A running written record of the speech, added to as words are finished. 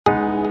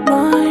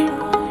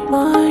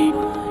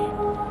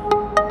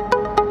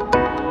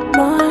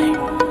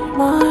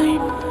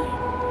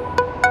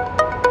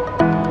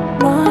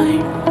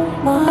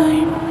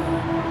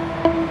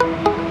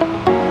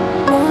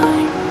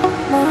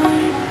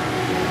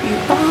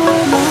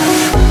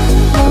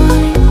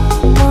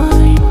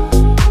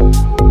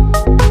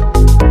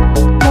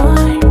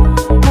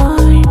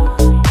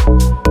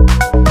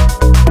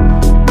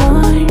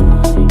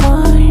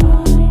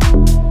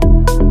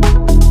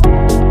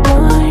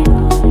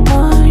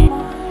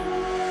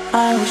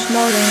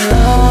more than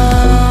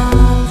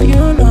love,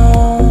 you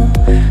know.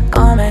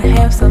 Come and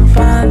have some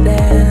fun,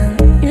 then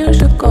you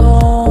should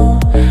go.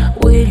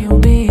 Will you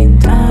be in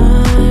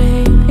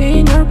time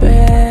in your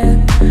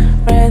bed,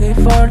 ready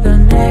for the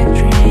next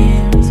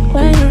dreams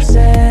when you're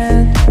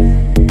sad?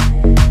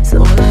 So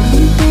let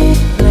me be.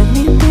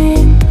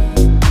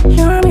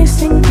 You're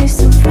missing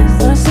piece of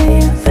fantasy.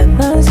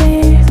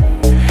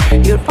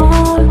 You're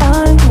all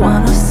I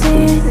wanna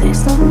see.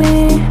 Next to me,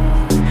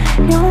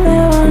 you'll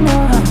never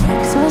know how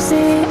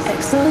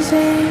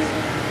ecstasy.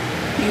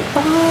 You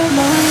are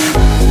mine.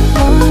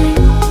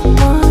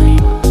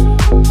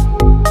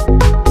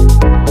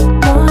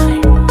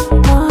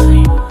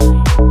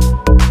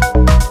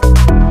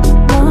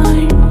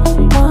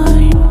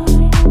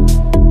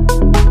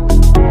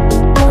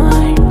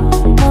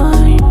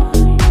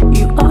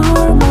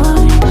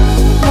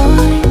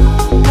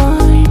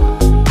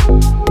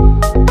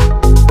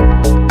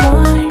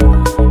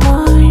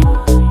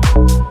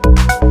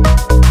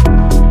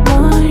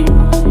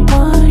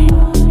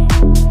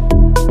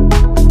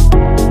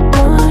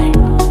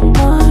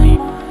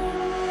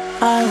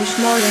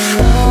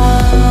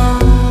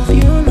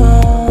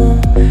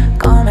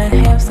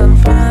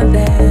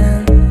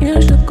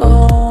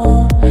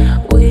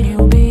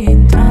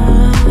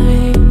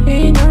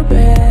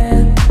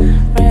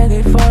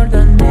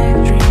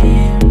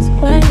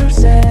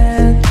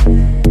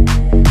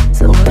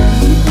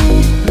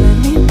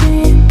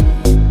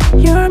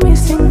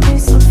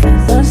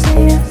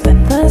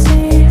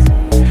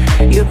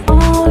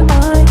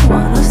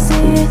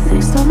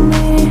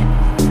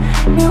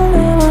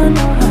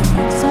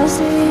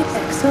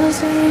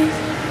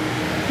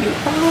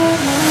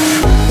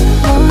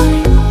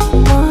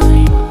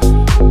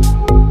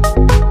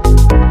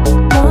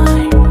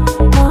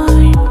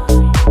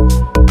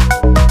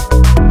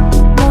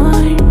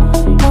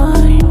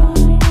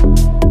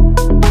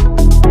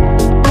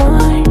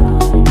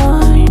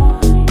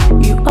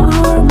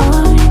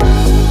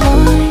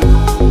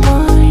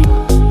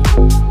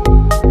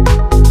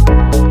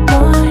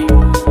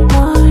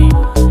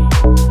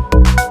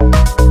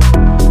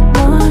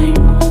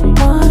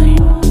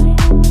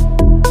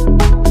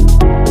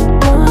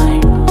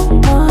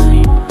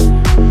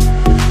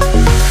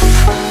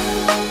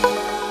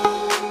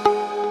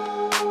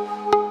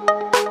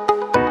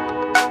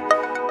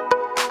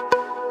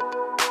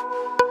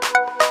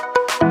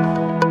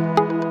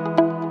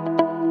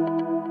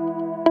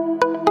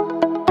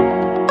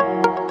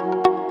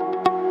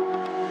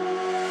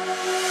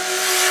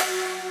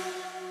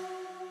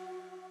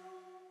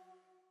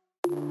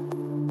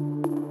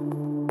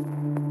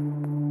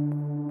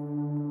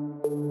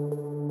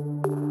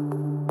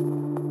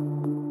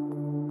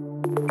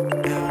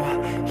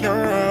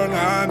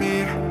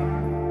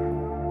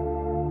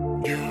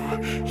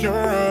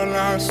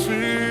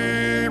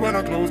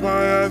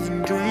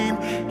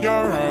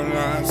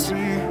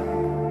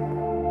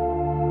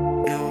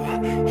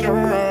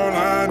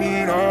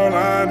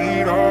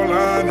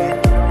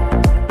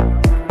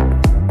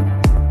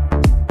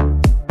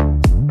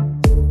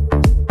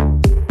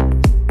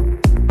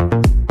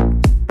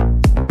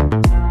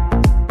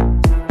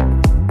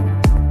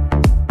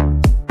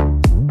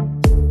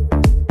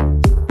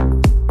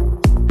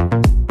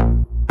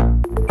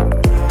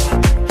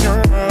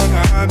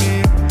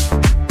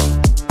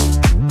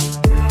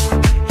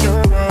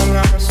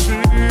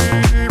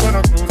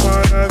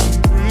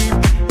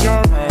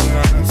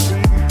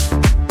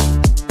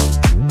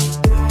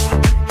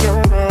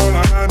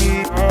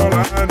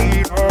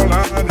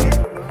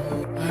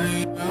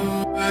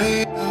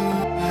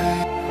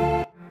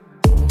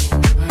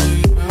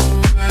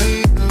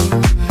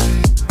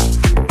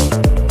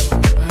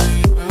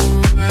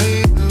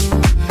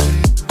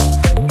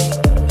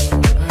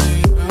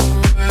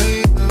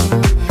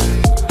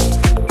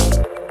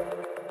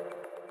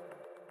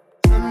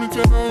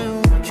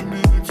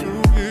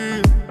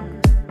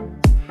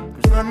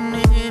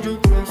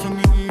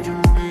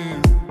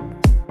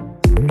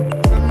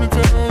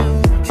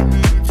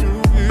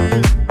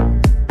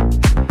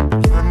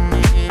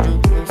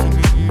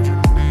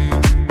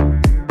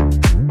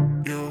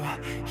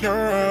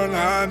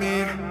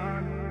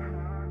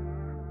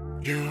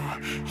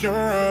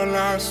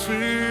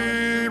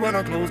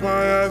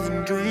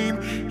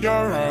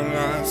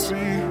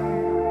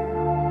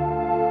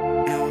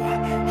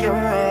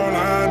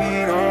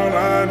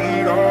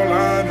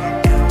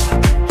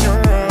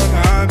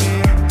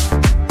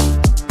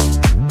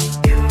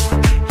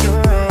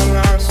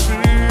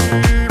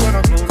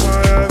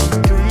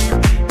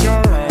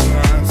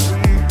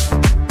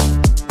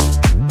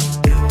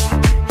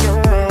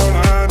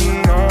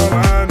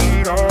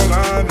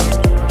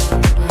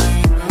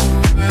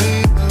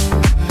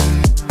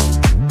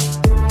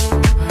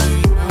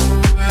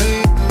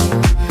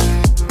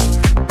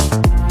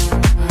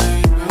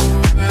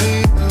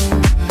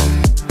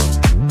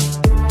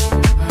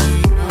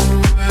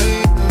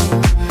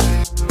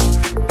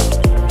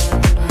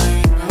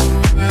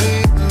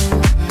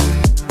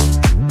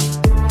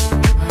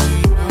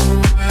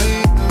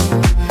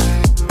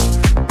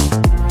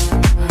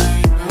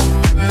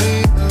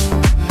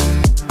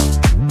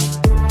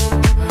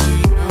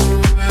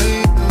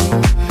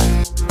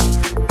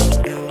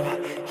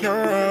 you're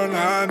all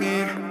I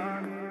need.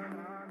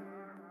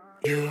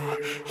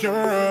 You're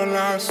all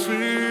I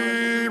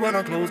see when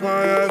I close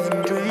my eyes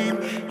and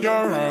dream. You're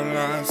all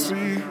I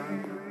see.